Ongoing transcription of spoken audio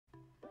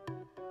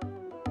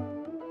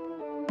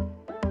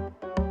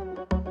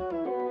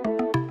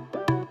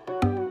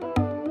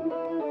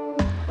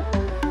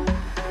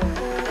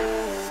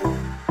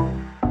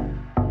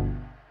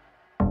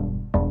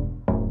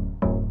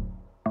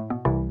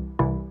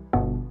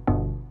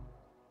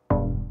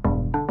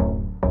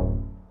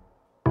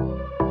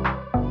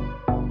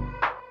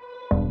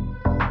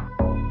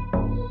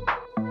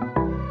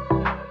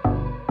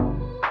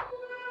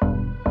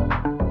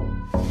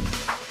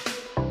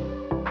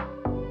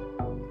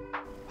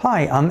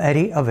Hi, I'm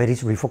Eddie of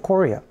Eddie's Reef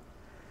Aquaria.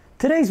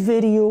 Today's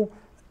video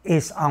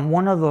is on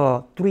one of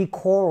the 3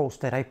 corals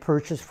that I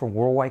purchased from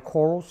Worldwide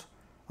Corals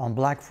on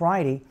Black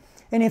Friday.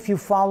 And if you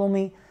follow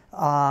me,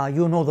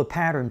 you'll know the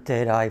pattern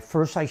that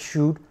I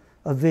shoot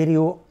a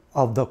video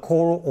of the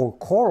coral or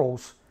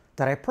corals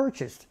that I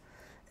purchased.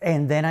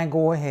 And then I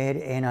go ahead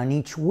and on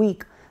each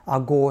week,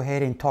 I'll go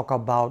ahead and talk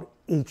about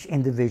each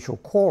individual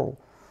coral.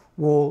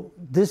 Well,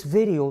 this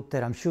video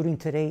that I'm shooting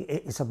today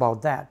is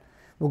about that.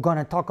 We're going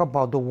to talk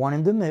about the one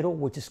in the middle,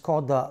 which is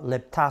called the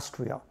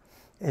Leptastrea.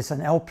 It's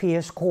an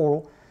LPS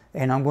coral,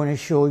 and I'm going to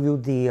show you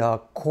the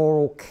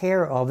coral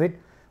care of it,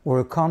 where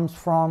it comes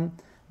from,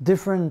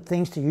 different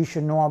things that you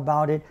should know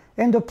about it,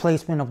 and the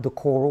placement of the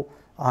coral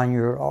on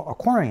your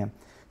aquarium.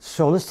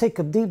 So let's take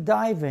a deep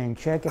dive and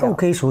check it out.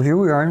 Okay, so here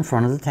we are in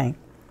front of the tank.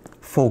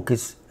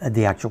 Focus at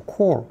the actual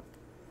coral.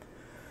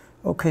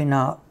 Okay,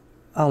 now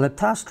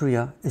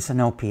Leptastrea is an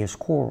LPS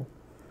coral.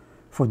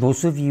 For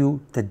those of you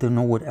that don't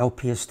know what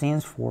LPS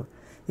stands for,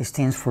 it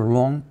stands for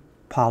long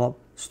polyp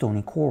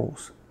stony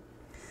corals.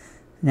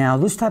 Now,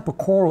 this type of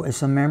coral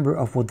is a member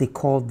of what they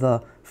call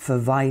the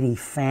Favidae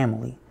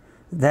family.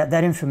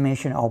 That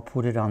information, I'll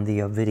put it on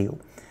the video,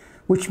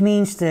 which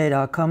means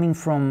that coming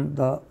from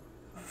the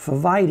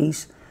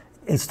Favidae,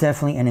 it's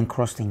definitely an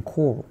encrusting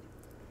coral.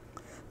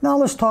 Now,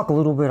 let's talk a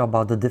little bit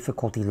about the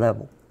difficulty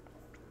level.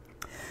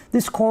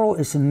 This coral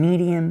is a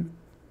medium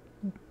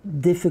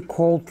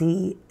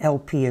difficulty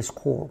LPS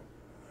coral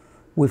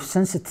with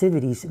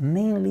sensitivities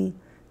mainly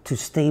to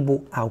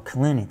stable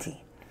alkalinity.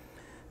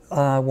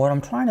 What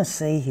I'm trying to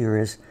say here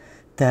is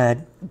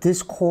that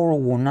this coral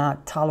will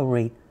not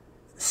tolerate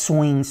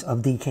swings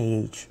of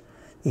DKH.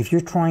 If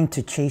you're trying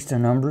to chase the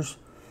numbers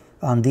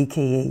on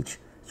DKH,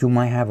 you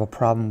might have a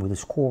problem with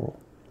this coral.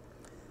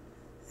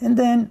 And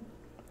then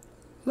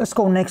let's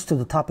go next to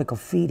the topic of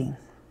feeding.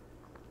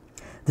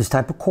 This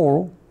type of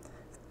coral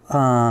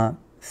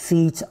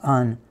feeds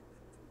on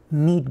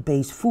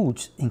meat-based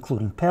foods,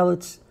 including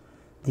pellets,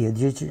 the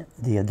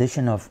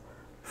addition of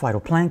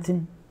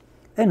phytoplankton,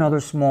 and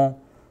other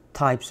small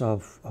types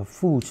of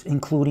foods,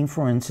 including,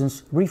 for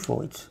instance,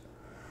 reefloids.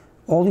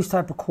 All these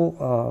type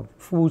of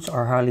foods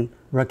are highly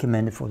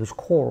recommended for this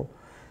coral.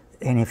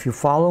 And if you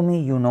follow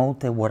me, you know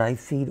that what I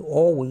feed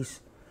always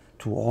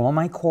to all of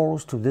my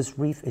corals, to this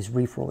reef, is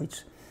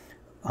reefloids.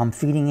 I'm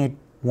feeding it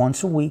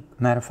once a week,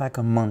 matter of fact,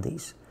 on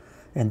Mondays.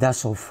 And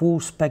that's a full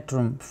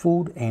spectrum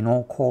food, and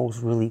all corals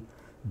really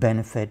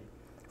benefit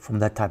from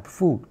that type of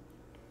food.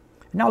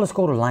 Now let's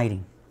go to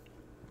lighting.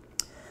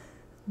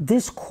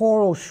 This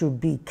coral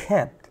should be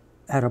kept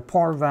at a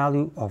par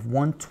value of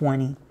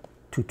 120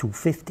 to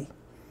 250.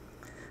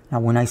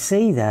 Now when I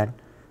say that,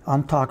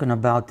 I'm talking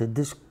about that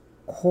this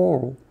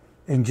coral,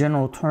 in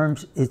general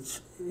terms,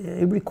 it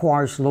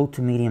requires low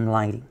to medium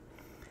lighting.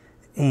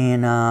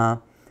 And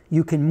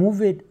you can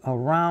move it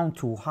around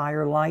to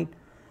higher light,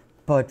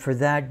 but for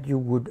that, you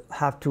would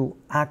have to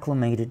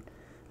acclimate it.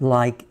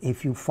 Like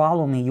if you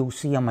follow me, you'll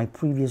see on my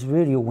previous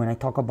video when I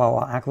talk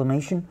about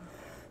acclimation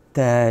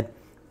that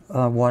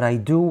what I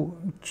do,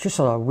 just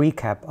a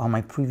recap on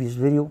my previous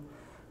video,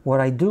 what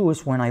I do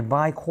is when I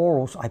buy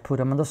corals, I put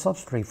them on the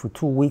substrate for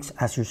 2 weeks,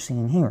 as you're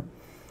seeing here.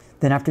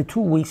 Then after 2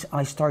 weeks,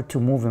 I start to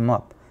move them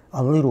up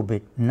a little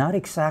bit, not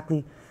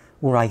exactly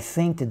where I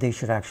think that they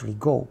should actually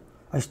go.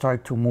 I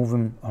start to move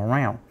them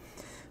around.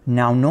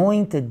 Now,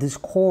 knowing that this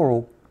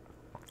coral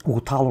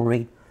will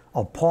tolerate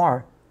a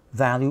par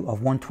value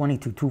of 120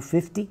 to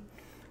 250,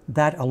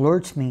 that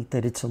alerts me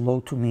that it's a low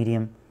to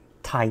medium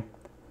type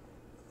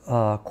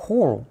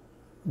coral,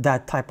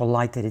 that type of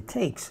light that it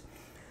takes.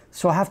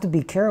 So I have to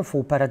be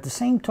careful, but at the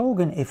same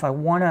token, if I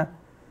want to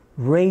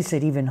raise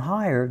it even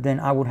higher, then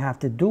I would have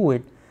to do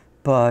it,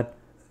 but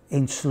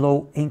in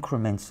slow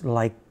increments,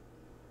 like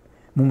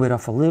move it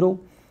up a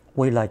little,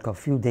 wait like a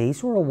few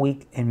days or a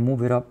week, and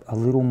move it up a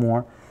little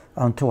more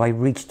until I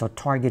reach the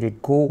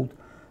targeted goal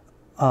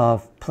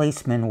of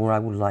placement where I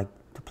would like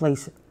to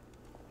place it.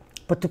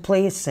 But to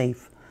play it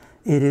safe,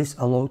 it is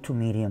a low to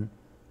medium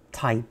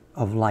type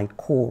of light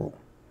coral.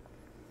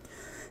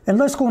 And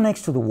let's go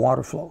next to the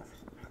water flow.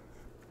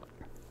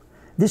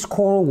 This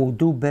coral will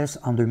do best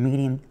under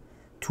medium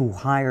to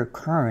higher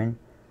current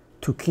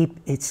to keep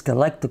its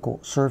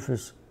galactical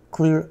surface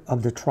clear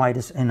of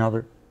detritus and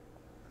other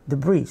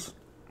debris.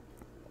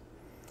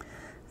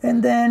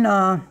 And then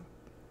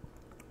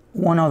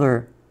one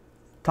other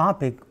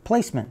topic,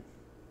 placement.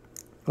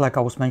 Like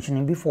I was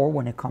mentioning before,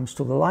 when it comes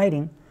to the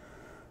lighting,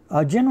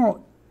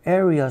 general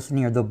areas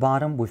near the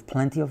bottom with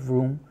plenty of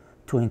room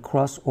to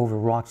encrust over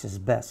rocks is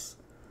best.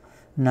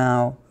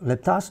 Now,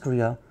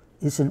 Leptastrea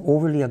isn't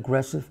overly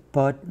aggressive,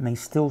 but may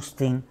still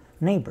sting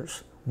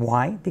neighbors.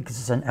 Why? Because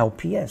it's an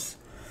LPS.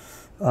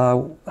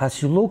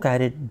 As you look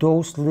at it,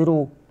 those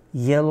little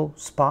yellow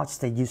spots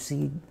that you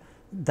see,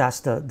 that's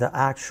the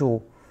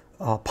actual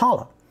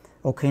polyp.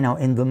 Okay, now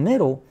in the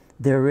middle,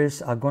 there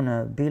is going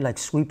to be like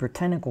sweeper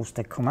tentacles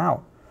that come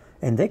out.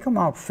 And they come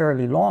out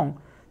fairly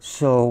long,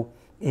 so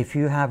if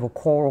you have a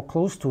coral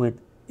close to it,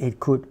 it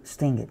could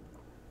sting it.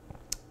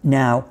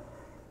 Now,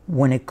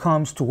 when it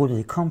comes to where do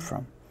they come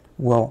from?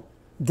 Well,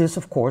 This,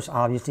 of course,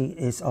 obviously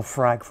is a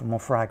frag from a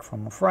frag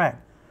from a frag.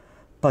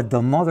 But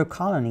the mother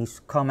colonies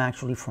come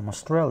actually from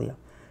Australia,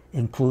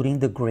 including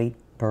the Great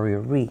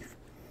Barrier Reef.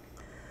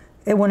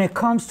 And when it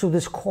comes to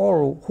this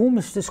coral, whom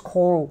is this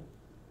coral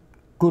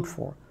good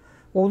for?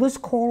 Well, this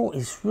coral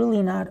is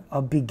really not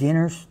a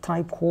beginner's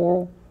type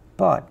coral,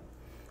 but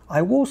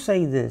I will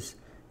say this.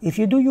 If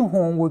you do your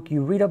homework,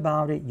 you read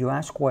about it, you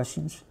ask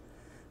questions,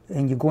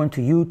 and you go into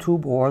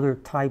YouTube or other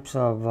types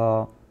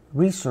of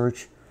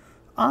research,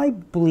 I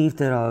believe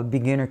that a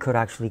beginner could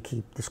actually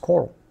keep this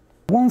coral.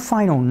 One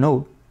final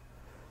note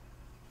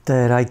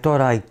that I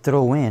thought I'd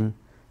throw in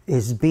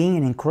is being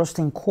an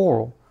encrusting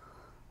coral.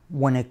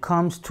 When it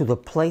comes to the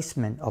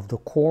placement of the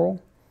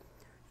coral,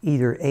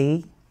 either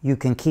A, you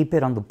can keep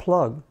it on the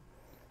plug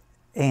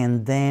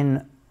and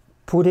then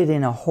put it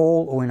in a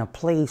hole or in a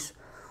place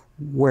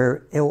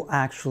where it'll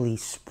actually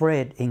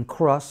spread,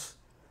 encrust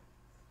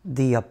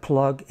the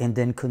plug and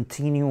then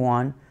continue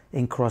on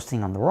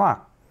encrusting on the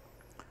rock.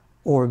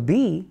 Or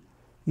B,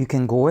 you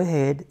can go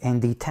ahead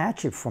and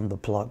detach it from the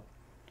plug,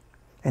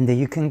 and then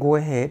you can go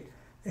ahead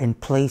and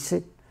place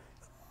it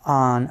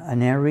on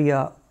an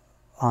area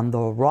on the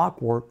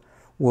rock work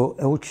where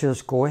it'll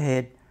just go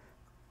ahead,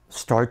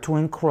 start to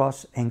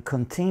encrust and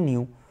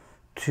continue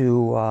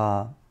to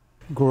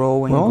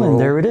grow and grow. And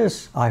there it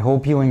is. I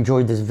hope you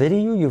enjoyed this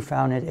video. You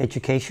found it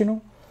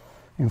educational,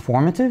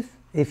 informative.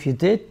 If you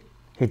did,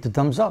 hit the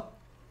thumbs up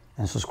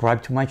and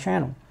subscribe to my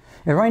channel.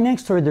 And right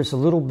next to it, there's a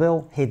little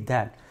bell. Hit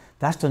that.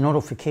 That's the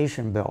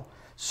notification bell.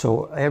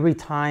 So every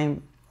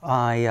time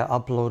I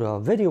upload a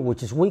video,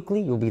 which is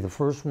weekly, you'll be the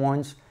first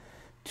ones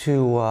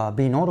to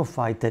be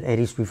notified that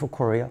Eddie's Reef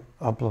Aquaria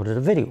uploaded a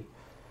video.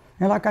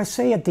 And like I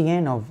say at the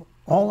end of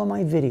all of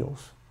my videos,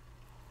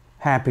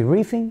 happy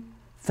reefing.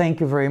 Thank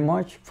you very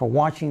much for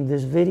watching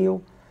this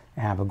video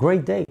and have a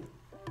great day.